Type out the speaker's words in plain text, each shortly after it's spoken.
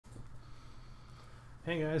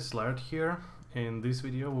Hey guys, Laird here. In this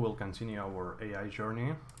video we will continue our AI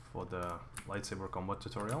journey for the lightsaber combat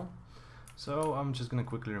tutorial. So I'm just gonna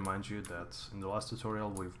quickly remind you that in the last tutorial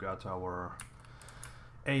we've got our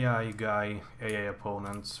AI guy, AI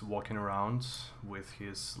opponent walking around with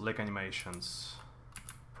his leg animations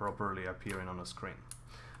properly appearing on the screen.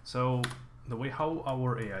 So the way how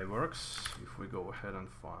our AI works, if we go ahead and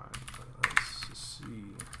find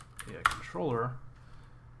LCC AI controller,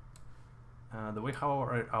 the way how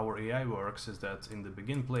our AI works is that in the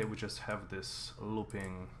begin play we just have this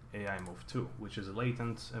looping AI move 2, which is a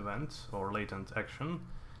latent event or latent action.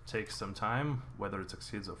 Takes some time, whether it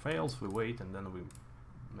succeeds or fails, we wait and then we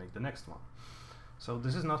make the next one. So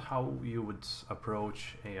this is not how you would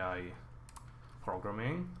approach AI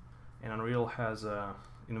programming, and Unreal has an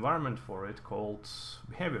environment for it called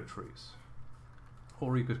behavior trees,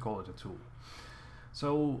 or you could call it a tool.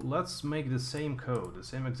 So let's make the same code, the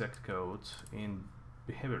same exact code in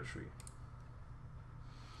behavior tree.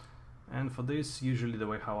 And for this, usually the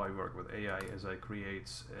way how I work with AI is I create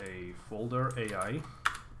a folder AI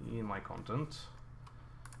in my content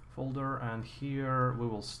folder, and here we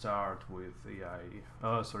will start with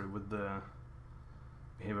with the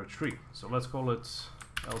behavior tree. So let's call it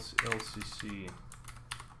LCC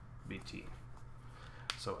BT.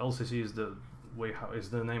 So LCC is the way how is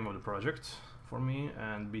the name of the project for me,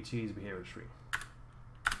 and BT is behavior tree.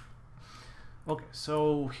 Okay,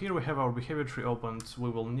 so here we have our behavior tree opened. We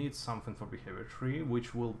will need something for behavior tree,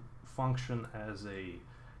 which will function as a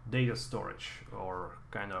data storage or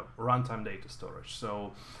kind of runtime data storage.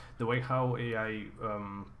 So the way how AI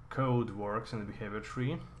code works in the behavior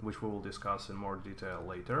tree, which we will discuss in more detail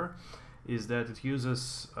later, is that it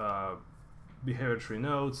uses behavior tree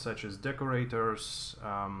nodes such as decorators,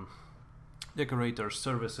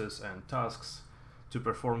 services and tasks to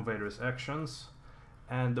perform various actions.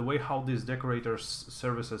 And the way how these decorators,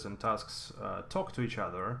 services and tasks talk to each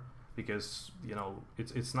other, because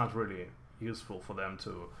it's not really useful for them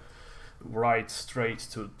to write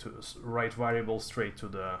write variables straight to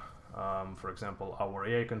the for example our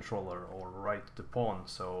AI controller, or write the pawn.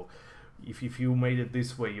 So if you made it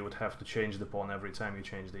this way, you would have to change the pawn every time you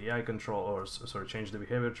change the AI control, or change the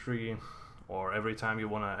behavior tree, or every time you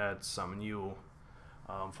want to add some new,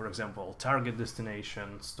 for example, target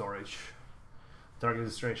destination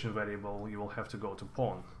variable, you will have to go to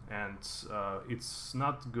pawn. And it's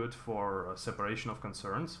not good for separation of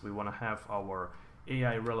concerns. We want to have our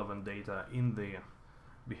AI relevant data in the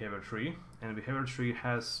behavior tree, and the behavior tree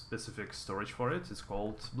has specific storage for it. It's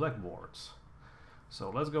called blackboards. So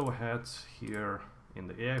let's go ahead here in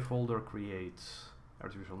the AI folder, create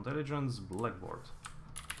artificial intelligence blackboard.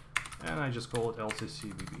 And I just call it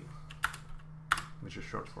LCCBB, which is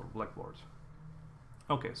short for blackboard.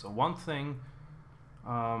 Okay, so one thing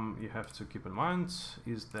you have to keep in mind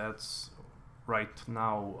is that right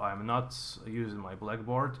now I'm not using my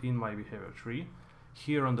blackboard in my behavior tree.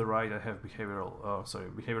 Here on the right I have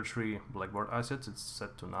behavior tree blackboard assets. It's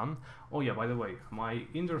set to none. Oh yeah, by the way, my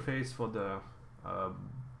interface for the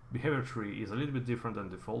behavior tree is a little bit different than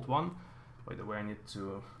the default one. By the way, I need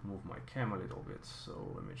to move my cam a little bit,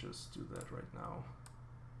 so let me just do that right now.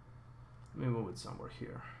 Let me move it somewhere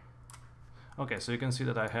here. Okay, so you can see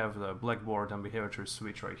that I have the blackboard and behavior tree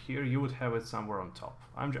switch right here. You would have it somewhere on top.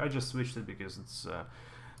 I just switched it because it's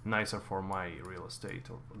nicer for my real estate,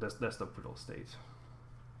 or desktop real estate.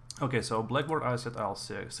 Okay, so blackboard asset, I'll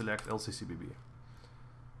select LCCBB,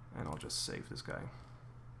 and I'll just save this guy.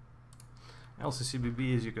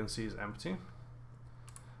 LCCBB, as you can see, is empty.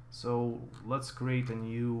 So let's create a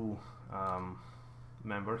new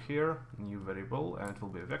member here, new variable, and it will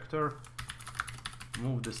be a vector,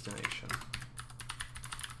 move destination.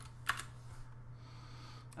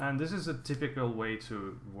 And this is a typical way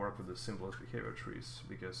to work with the simplest behavior trees,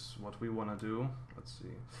 because what we want to do,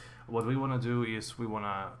 what we want to do is we want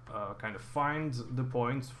to kind of find the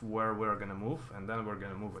point where we're going to move, and then we're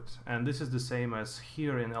going to move it. And this is the same as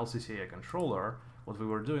here in LCC AI controller. What we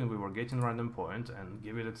were doing, we were getting random point and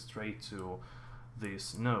giving it straight to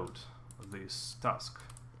this node, this task.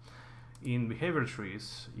 In behavior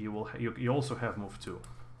trees, you also have move to.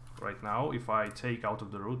 Right now, if I take out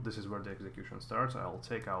of the root, this is where the execution starts. I'll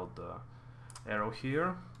take out the arrow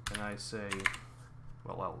here, and I say,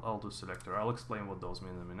 well, I'll do selector. I'll explain what those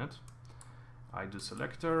mean in a minute. I do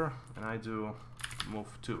selector, and I do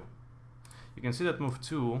move to. You can see that move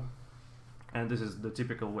to, and this is the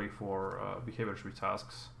typical way for behavior tree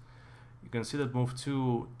tasks. You can see that move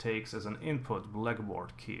to takes as an input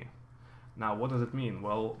blackboard key. Now, what does it mean?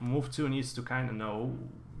 Well, move to needs to kind of know,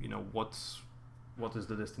 what is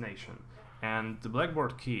the destination, and the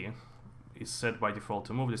blackboard key is set by default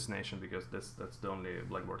to move destination, because that's the only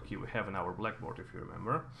Blackboard key we have in our Blackboard, if you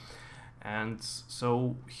remember. And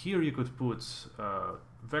so here you could put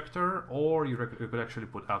vector, or you could actually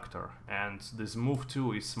put actor. And this move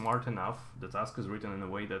to is smart enough. The task is written in a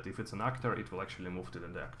way that if it's an actor, it will actually move to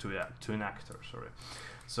an actor. Sorry.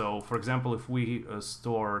 So, for example, if we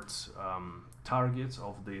stored targets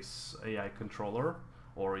of this AI controller,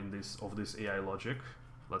 or in this AI logic,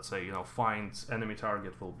 let's say, you know, find enemy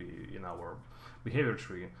target will be in our behavior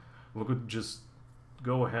tree, we could just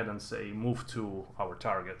go ahead and say move to our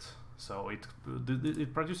target. So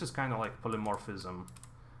it produces kind of like polymorphism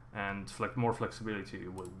and more flexibility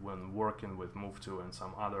when working with move to and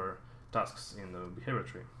some other tasks in the behavior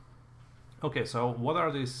tree. Okay, so what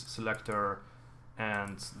are these selector,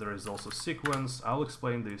 and there is also sequence. I'll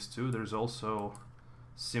explain these two. There's also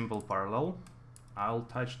simple parallel. I'll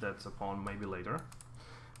touch that upon maybe later.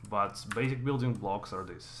 But basic building blocks are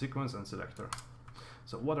this, sequence and selector.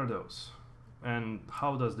 So what are those? And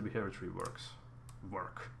how does the behavior tree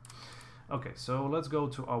work? Okay, so let's go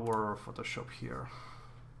to our Photoshop here.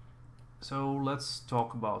 So let's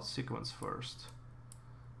talk about sequence first.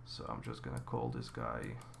 So I'm just gonna call this guy,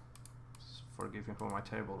 forgive me for my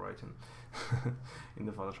table writing in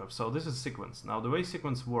the Photoshop. So this is sequence. Now the way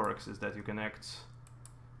sequence works is that you connect,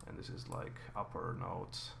 and this is like upper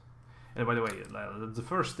node. And by the way, the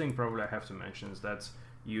first thing probably I have to mention is that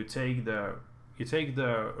you take the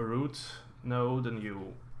root node and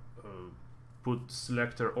you put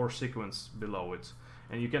selector or sequence below it,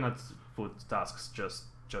 and you cannot put tasks just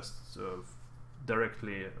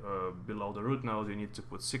directly below the root node. You need to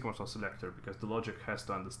put sequence or selector, because the logic has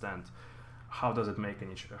to understand how does it make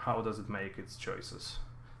its choices.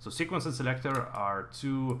 So sequence and selector are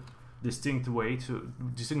two distinct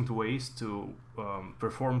ways to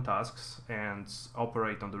perform tasks and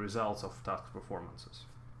operate on the results of task performances.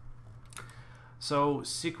 So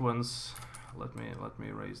sequence, let me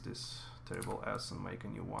erase this table S and make a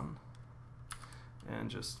new one, and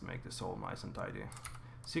just make this all nice and tidy.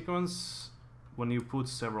 Sequence, when you put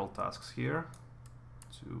several tasks here,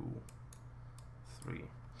 2, 3.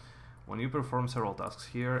 When you perform several tasks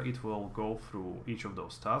here, it will go through each of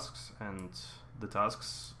those tasks, and the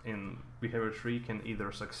tasks in behavior tree can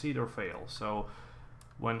either succeed or fail. So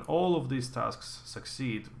when all of these tasks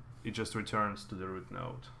succeed, it just returns to the root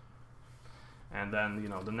node. And then, you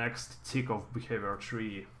know, the next tick of behavior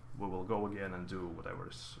tree, we will go again and do whatever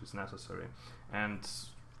is necessary. And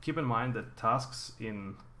keep in mind that tasks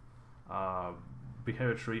in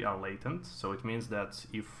behavior tree are latent. So it means that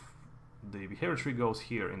if the behavior tree goes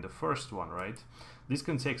here in the first one, right, this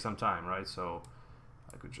can take some time, right? So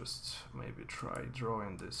I could just maybe try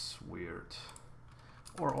drawing this weird,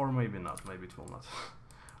 or maybe not, maybe it will not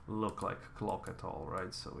look like a clock at all,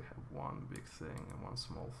 right? So we have one big thing and one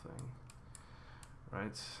small thing,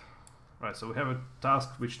 right? So we have a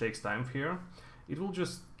task which takes time here. It will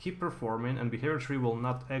just keep performing, and behavior tree will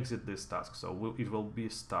not exit this task, so it will be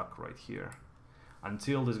stuck right here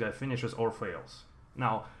until this guy finishes or fails.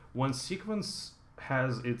 Now, when sequence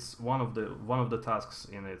has one of the tasks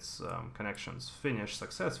in its connections finished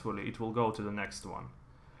successfully, it will go to the next one.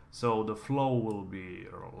 So the flow will be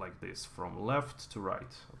like this, from left to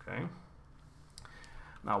right. Okay.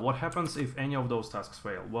 Now, what happens if any of those tasks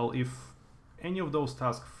fail? Well, if any of those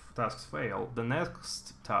tasks fail, the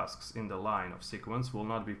next tasks in the line of sequence will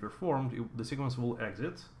not be performed. The sequence will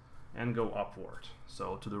exit and go upward,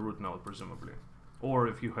 so to the root node presumably. Or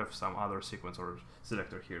if you have some other sequence or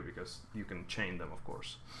selector here, because you can chain them, of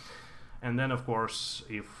course. And then, of course,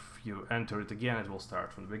 if you enter it again, it will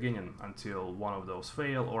start from the beginning until one of those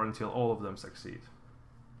fail, or until all of them succeed.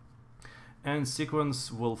 And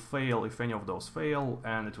sequence will fail if any of those fail,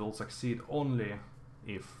 and it will succeed only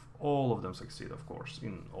if all of them succeed, of course,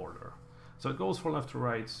 in order. So it goes from left to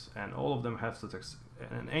right, and all of them have to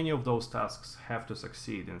and any of those tasks have to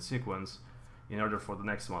succeed in sequence in order for the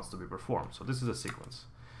next ones to be performed. So this is a sequence.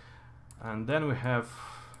 And then we have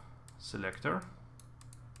selector.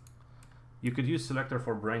 You could use selector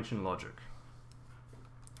for branching logic.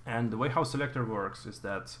 And the way how selector works is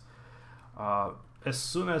that as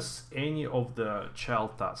soon as any of the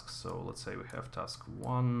child tasks, so let's say we have task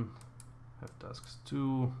 1, have tasks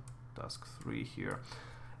 2, task 3 here.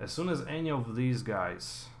 As soon as any of these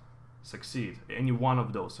guys succeed, any one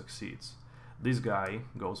of those succeeds, this guy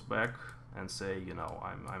goes back and say, you know,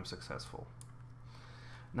 I'm successful.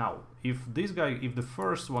 Now, if the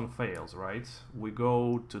first one fails, right, we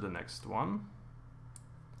go to the next one.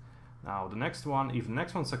 Now, the next one, if the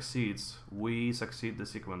next one succeeds, we succeed the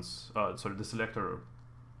sequence, the selector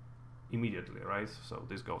immediately, right? So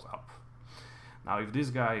this goes up. Now if this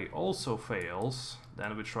guy also fails,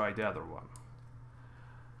 then we try the other one.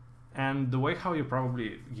 And the way how you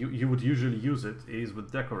you would usually use it is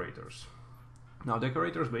with decorators. Now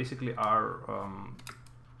decorators basically are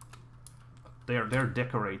they're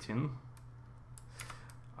decorating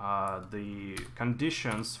the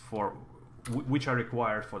conditions for which are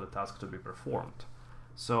required for the task to be performed.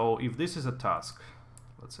 So if this is a task,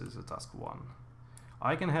 let's say this is a task 1,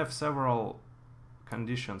 I can have several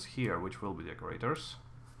conditions here which will be decorators.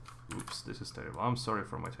 Oops, this is terrible. I'm sorry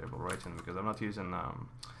for my terrible writing because I'm not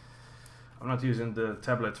using the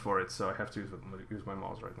tablet for it, so I have to use my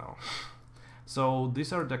mouse right now. So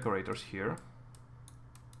these are decorators here.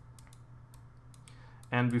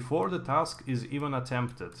 And before the task is even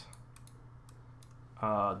attempted,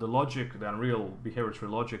 the logic, the Unreal behavior tree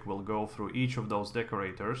logic, will go through each of those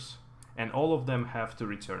decorators, and all of them have to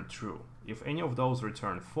return true. If any of those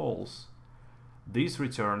return false, this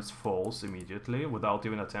returns false immediately without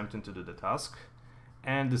even attempting to do the task,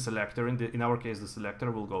 and the selector, in our case the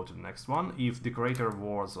selector, will go to the next one. If decorator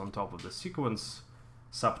was on top of the sequence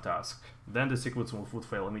subtask, then the sequence would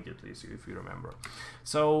fail immediately, so if you remember.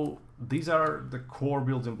 So these are the core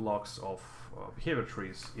building blocks of behavior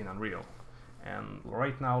trees in Unreal. And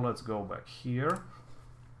right now let's go back here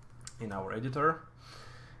in our editor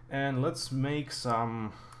and let's make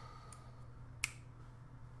some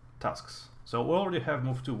tasks. So we already have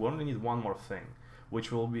move to, we only need one more thing,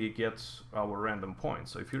 which will be get our random point.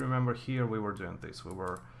 So if you remember here, we were doing this. We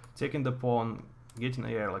were taking the pawn, getting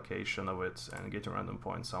AI location of it, and getting a random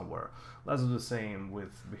point somewhere. Let's do the same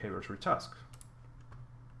with behavior tree task.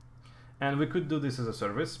 And we could do this as a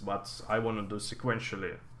service, but I want to do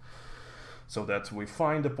sequentially, so that we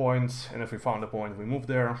find the point, and if we found the point, we move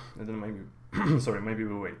there, and then maybe, sorry, maybe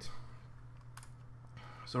we wait.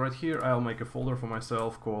 So right here, I'll make a folder for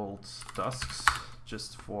myself called tasks,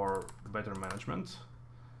 just for better management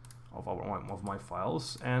of my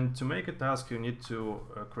files. And to make a task, you need to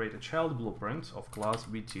create a child blueprint of class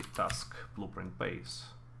BT task blueprint base.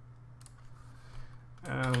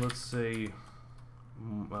 And let's say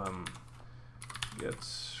get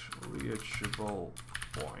reachable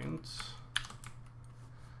point,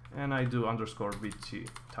 and I do underscore BT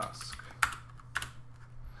task.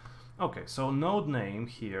 Okay, so node name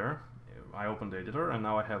here, I open the editor, and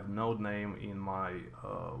now I have node name in my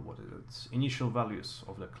what is it? Initial values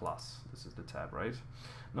of the class. This is the tab, right?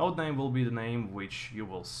 Node name will be the name which you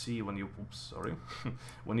will see when you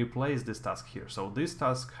when you place this task here. So this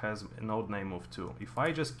task has a node name of 2. If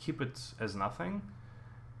I just keep it as nothing,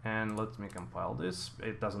 and let me compile this,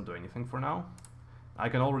 it doesn't do anything for now. I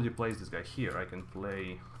can already place this guy here. I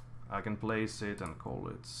can place it and call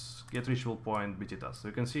it get reachable point BT task. So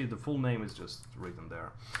you can see the full name is just written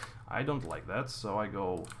there. I don't like that, so I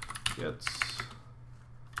go get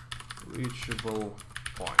reachable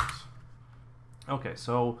point. Okay,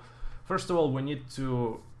 so first of all, we need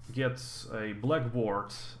to get a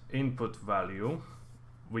Blackboard input value,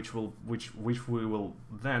 which we will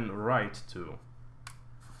then write to.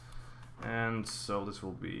 And so this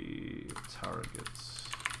will be target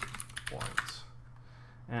point.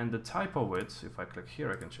 And the type of it, if I click here,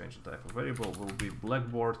 I can change the type of variable, will be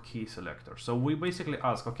Blackboard key selector. So we basically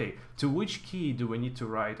ask, okay, to which key do we need to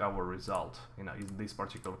write our result, in this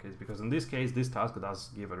particular case? Because in this case, this task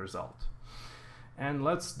does give a result. And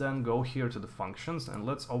let's then go here to the functions and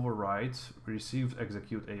let's override received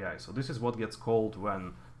execute AI. So this is what gets called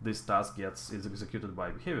when this task is executed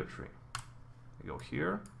by behavior tree. We go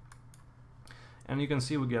here. And you can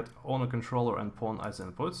see we get owner controller and pawn as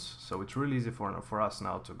inputs. So it's really easy for us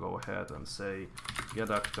now to go ahead and say get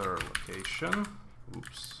actor location.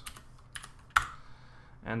 Oops.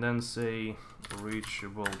 And then say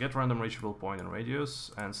reachable, get random reachable point and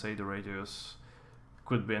radius, and say the radius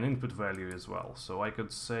could be an input value as well. So I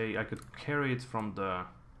could say, I could carry it from the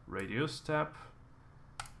radius tab,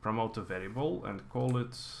 promote a variable and call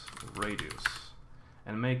it radius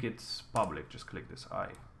and make it public. Just click this I.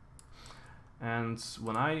 And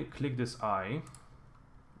when I click this I,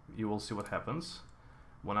 you will see what happens.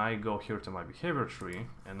 When I go here to my behavior tree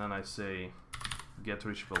and then I say get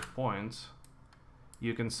reachable point,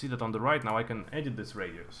 you can see that on the right now I can edit this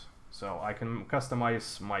radius. So I can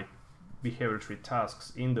customize my behavior tree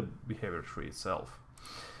tasks in the behavior tree itself.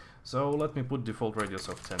 So let me put default radius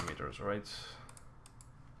of 10 meters, right?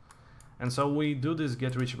 And so we do this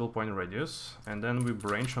get reachable point radius, and then we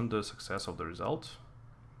branch on the success of the result.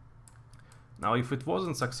 Now, if it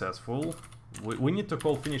wasn't successful, we need to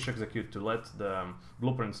call finish execute to let the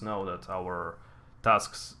blueprints know that our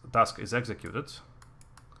task is executed,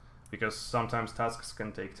 because sometimes tasks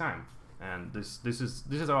can take time. And this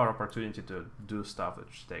is our opportunity to do stuff that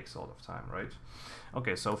takes a lot of time, right?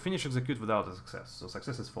 Okay, so finish execute without a success. So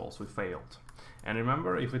success is false, we failed. And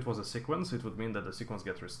remember, if it was a sequence, it would mean that the sequence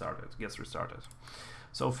gets restarted.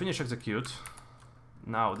 So finish execute.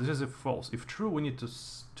 Now this is if false. If true, we need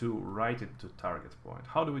to write it to target point.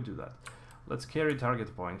 How do we do that? Let's carry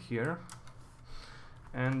target point here,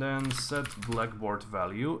 and then set Blackboard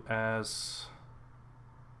value as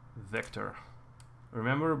vector.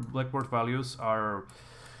 Remember, Blackboard values are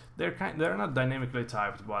they're not dynamically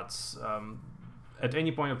typed, but at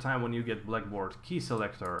any point of time when you get Blackboard key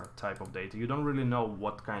selector type of data, you don't really know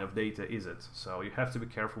what kind of data is it. So you have to be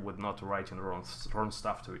careful with not writing the wrong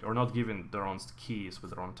stuff to it, or not giving the wrong keys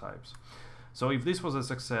with the wrong types. So if this was a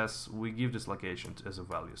success, we give this location as a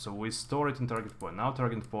value. So we store it in target point. Now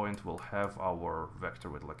target point will have our vector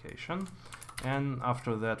with location, and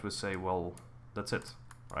after that we say, well, that's it,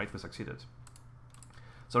 right? We succeeded.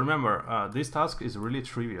 So remember, this task is really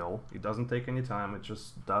trivial. It doesn't take any time. It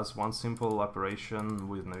just does one simple operation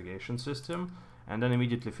with navigation system and then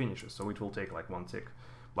immediately finishes. So it will take like one tick.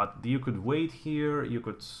 But you could wait here, you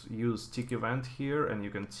could use tick event here, and you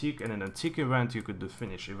can tick, and in a tick event you could do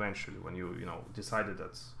finish eventually when you decided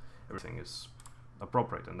that everything is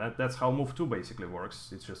appropriate. And that's how move2 basically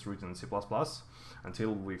works. It's just written in C++.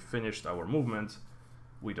 Until we finished our movement,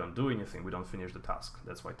 we don't do anything. We don't finish the task.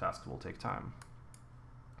 That's why task will take time.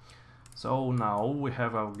 So now we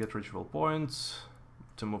have our get reachable point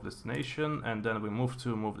to move destination, and then we move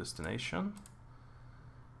to move destination,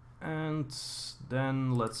 and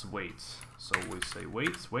then let's wait. So we say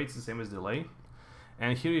wait. Wait is the same as delay,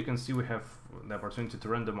 and here you can see we have the opportunity to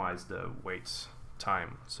randomize the wait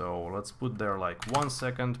time. So let's put there like 1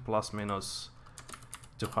 second plus minus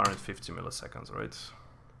 250 milliseconds, right?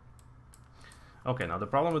 Okay, now the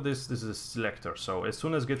problem with this is a selector. So as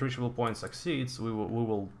soon as get reachable point succeeds, we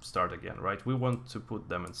will start again, right? We want to put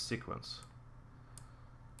them in sequence.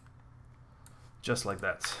 Just like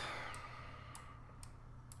that.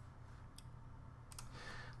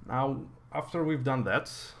 Now, after we've done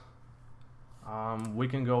that, we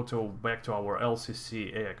can go back to our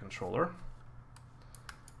LCC AI controller.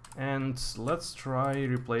 And let's try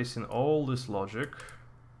replacing all this logic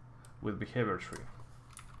with behavior tree.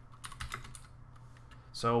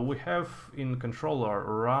 So we have in controller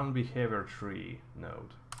run behavior tree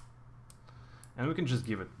node, and we can just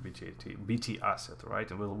give it BT asset, right?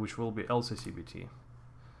 And which will be LCC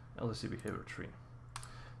behavior tree.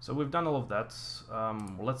 So we've done all of that.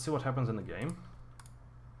 Let's see what happens in the game.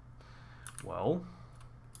 Well,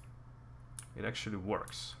 it actually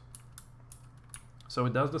works. So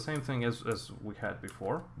it does the same thing as we had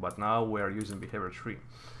before, but now we are using behavior tree.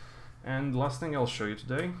 And last thing I'll show you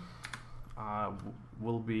today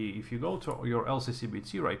will be, if you go to your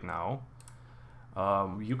LCCBT right now,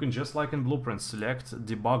 you can, just like in Blueprint, select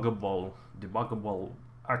debuggable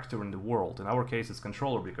actor in the world. In our case, it's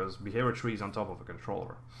controller, because behavior tree is on top of a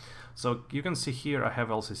controller. So you can see here I have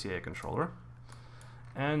LCCA controller,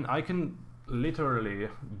 and I can literally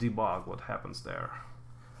debug what happens there.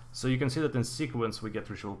 So you can see that in sequence we get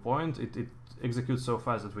reachable point. It executes so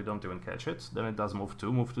fast that we don't even catch it. Then it does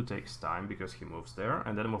move2. Move2 takes time because he moves there.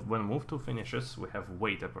 And then when move2 finishes, we have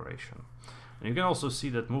wait operation. And you can also see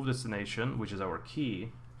that move destination, which is our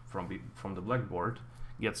key from the Blackboard,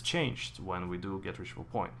 gets changed when we do get reachable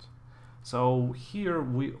point. So here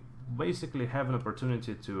we basically have an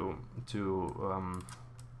opportunity to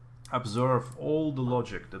observe all the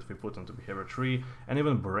logic that we put into behavior tree and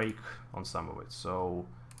even break on some of it. So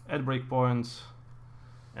add breakpoint,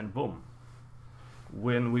 and boom.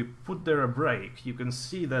 When we put there a break, you can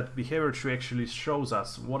see that behavior tree actually shows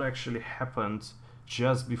us what actually happened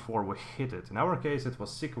just before we hit it. In our case, it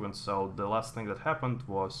was sequence, so the last thing that happened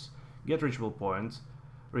was get reachable point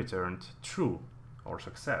returned true or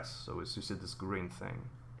success. So as you see this green thing.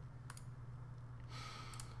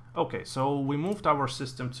 Okay, so we moved our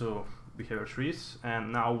system to behavior trees,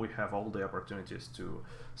 and now we have all the opportunities to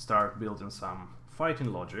start building some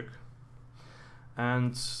fighting logic.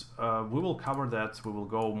 And we will cover that. We will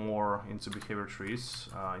go more into behavior trees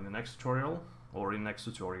in the next tutorial, or in next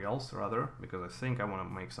tutorials rather, because I think I want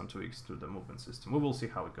to make some tweaks to the movement system. We will see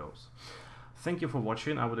how it goes. Thank you for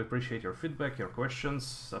watching. I would appreciate your feedback, your questions.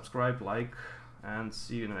 Subscribe, like, and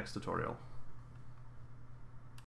see you in the next tutorial.